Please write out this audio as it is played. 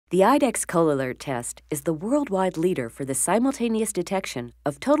The IDEXX Colilert test is the worldwide leader for the simultaneous detection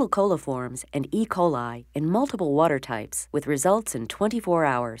of total coliforms and E. coli in multiple water types with results in 24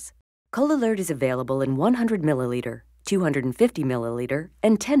 hours. Colilert is available in 100 milliliter, 250 milliliter,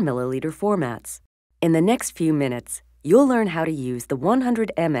 and 10 milliliter formats. In the next few minutes, you'll learn how to use the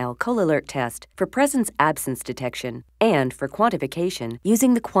 100 ml Colilert test for presence-absence detection and for quantification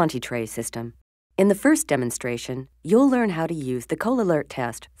using the quantify system. In the first demonstration, you'll learn how to use the Colilert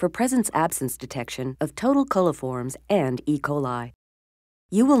test for presence-absence detection of total coliforms and E. coli.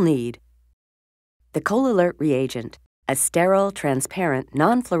 You will need the Colilert reagent, a sterile, transparent,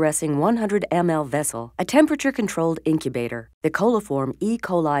 non-fluorescing 100 ml vessel, a temperature-controlled incubator, the coliform E.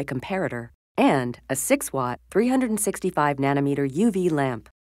 coli comparator, and a 6-watt, 365 nanometer UV lamp.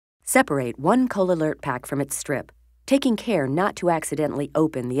 Separate one Colilert pack from its strip, taking care not to accidentally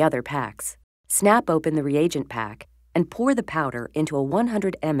open the other packs. Snap open the reagent pack and pour the powder into a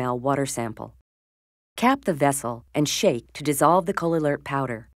 100 ml water sample. Cap the vessel and shake to dissolve the Colilert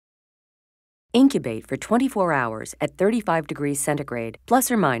powder. Incubate for 24 hours at 35 degrees centigrade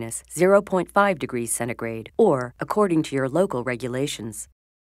plus or minus 0.5 degrees centigrade, or according to your local regulations.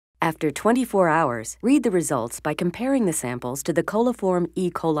 After 24 hours, read the results by comparing the samples to the coliform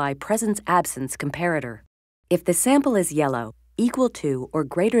E. coli presence-absence comparator. If the sample is yellow, equal to or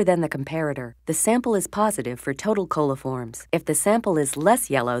greater than the comparator, the sample is positive for total coliforms. If the sample is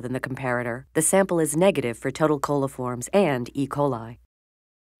less yellow than the comparator, the sample is negative for total coliforms and E. coli.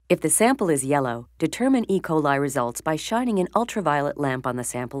 If the sample is yellow, determine E. coli results by shining an ultraviolet lamp on the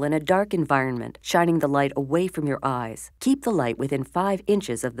sample in a dark environment, shining the light away from your eyes. Keep the light within 5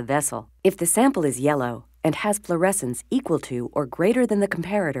 inches of the vessel. If the sample is yellow and has fluorescence equal to or greater than the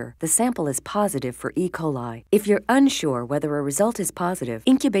comparator, the sample is positive for E. coli. If you're unsure whether a result is positive,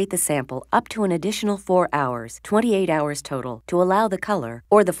 incubate the sample up to an additional 4 hours, 28 hours total, to allow the color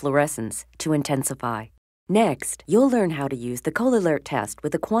or the fluorescence to intensify. Next, you'll learn how to use the Colilert test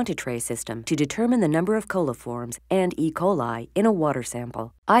with the quantify system to determine the number of coliforms and E. coli in a water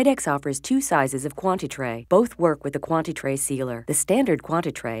sample. IDEXX offers 2 sizes of quantify. Both work with the quantify sealer. The standard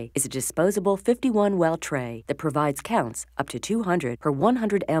quantify is a disposable 51-well tray that provides counts up to 200 per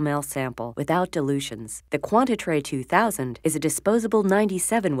 100 ml sample without dilutions. The quantify 2000 is a disposable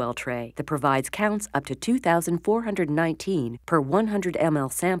 97-well tray that provides counts up to 2,419 per 100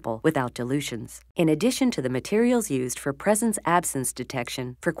 ml sample without dilutions. In addition to the materials used for presence-absence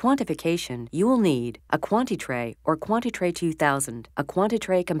detection, for quantification, you will need a quantify or quantify 2000, a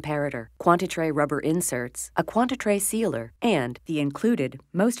quantify comparator, quantify rubber inserts, a quantify sealer, and the included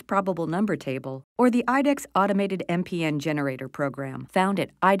most probable number table or the IDEXX automated MPN generator program found at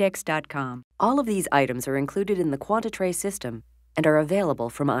IDEXX.com. All of these items are included in the quantify system and are available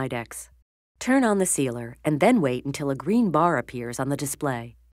from IDEXX. Turn on the sealer and then wait until a green bar appears on the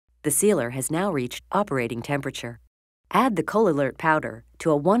display. The sealer has now reached operating temperature. Add the Colilert powder to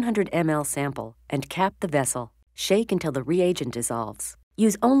a 100 ml sample and cap the vessel. Shake until the reagent dissolves.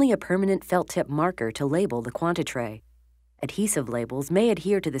 Use only a permanent felt tip marker to label the quantify. Adhesive labels may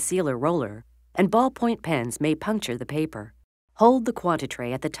adhere to the sealer roller, and ballpoint pens may puncture the paper. Hold the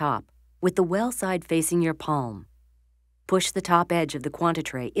quantify at the top, with the well side facing your palm. Push the top edge of the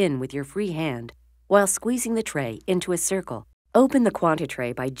quantify in with your free hand while squeezing the tray into a circle. Open the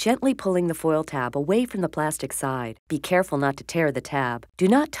quantify by gently pulling the foil tab away from the plastic side. Be careful not to tear the tab. Do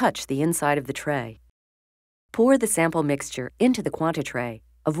not touch the inside of the tray. Pour the sample mixture into the quantify,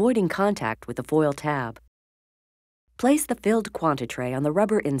 avoiding contact with the foil tab. Place the filled quantify on the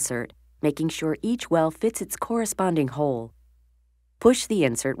rubber insert, making sure each well fits its corresponding hole. Push the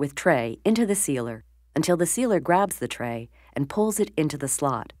insert with tray into the sealer until the sealer grabs the tray and pulls it into the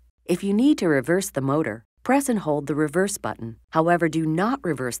slot. If you need to reverse the motor, press and hold the reverse button. However, do not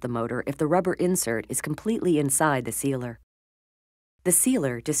reverse the motor if the rubber insert is completely inside the sealer. The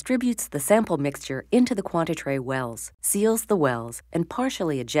sealer distributes the sample mixture into the quantify wells, seals the wells, and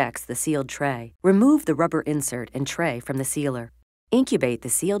partially ejects the sealed tray. Remove the rubber insert and tray from the sealer. Incubate the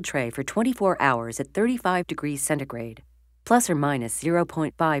sealed tray for 24 hours at 35 degrees centigrade, plus or minus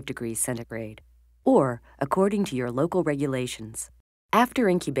 0.5 degrees centigrade, or according to your local regulations. After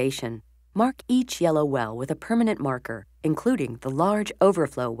incubation, mark each yellow well with a permanent marker, including the large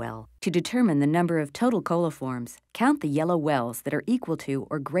overflow well. To determine the number of total coliforms, count the yellow wells that are equal to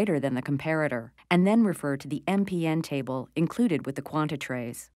or greater than the comparator, and then refer to the MPN table included with the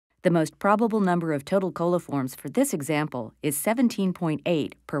quantitrays. The most probable number of total coliforms for this example is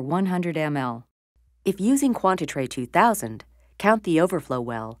 17.8 per 100 ml. If using quantify 2000, count the overflow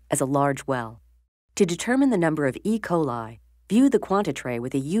well as a large well. To determine the number of E. coli, view the quantify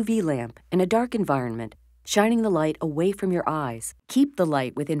with a UV lamp in a dark environment shining the light away from your eyes. Keep the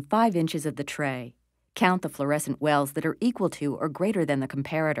light within 5 inches of the tray. Count the fluorescent wells that are equal to or greater than the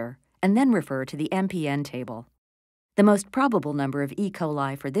comparator, and then refer to the MPN table. The most probable number of E.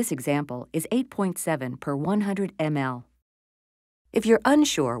 coli for this example is 8.7 per 100 ml. If you're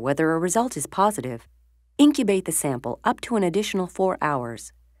unsure whether a result is positive, incubate the sample up to an additional 4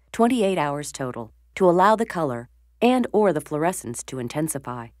 hours, 28 hours total, to allow the color and/or the fluorescence to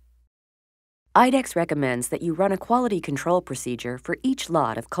intensify. IDEXX recommends that you run a quality control procedure for each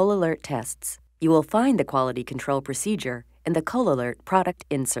lot of Colilert tests. You will find the quality control procedure in the Colilert product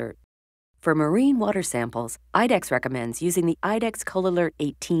insert. For marine water samples, IDEXX recommends using the IDEXX Colilert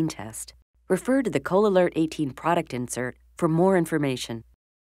 18 test. Refer to the Colilert 18 product insert for more information.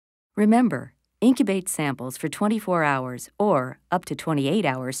 Remember, incubate samples for 24 hours or up to 28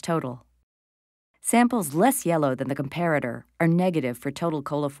 hours total. Samples less yellow than the comparator are negative for total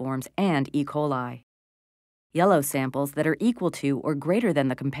coliforms and E. coli. Yellow samples that are equal to or greater than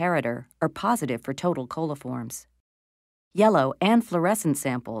the comparator are positive for total coliforms. Yellow and fluorescent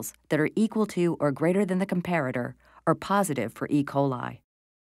samples that are equal to or greater than the comparator are positive for E. coli.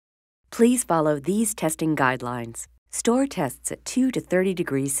 Please follow these testing guidelines. Store tests at 2 to 30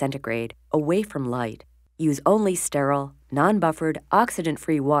 degrees centigrade, away from light. Use only sterile, non-buffered,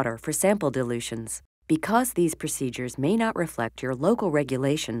 oxidant-free water for sample dilutions. Because these procedures may not reflect your local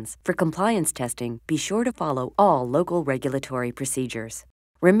regulations, for compliance testing, be sure to follow all local regulatory procedures.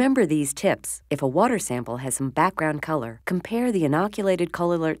 Remember these tips. If a water sample has some background color, compare the inoculated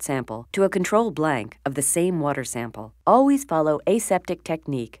Colilert sample to a control blank of the same water sample. Always follow aseptic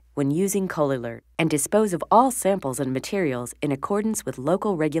technique when using Colilert, and dispose of all samples and materials in accordance with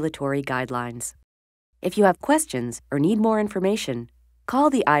local regulatory guidelines. If you have questions or need more information, call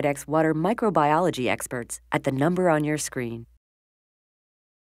the IDEXX Water microbiology experts at the number on your screen.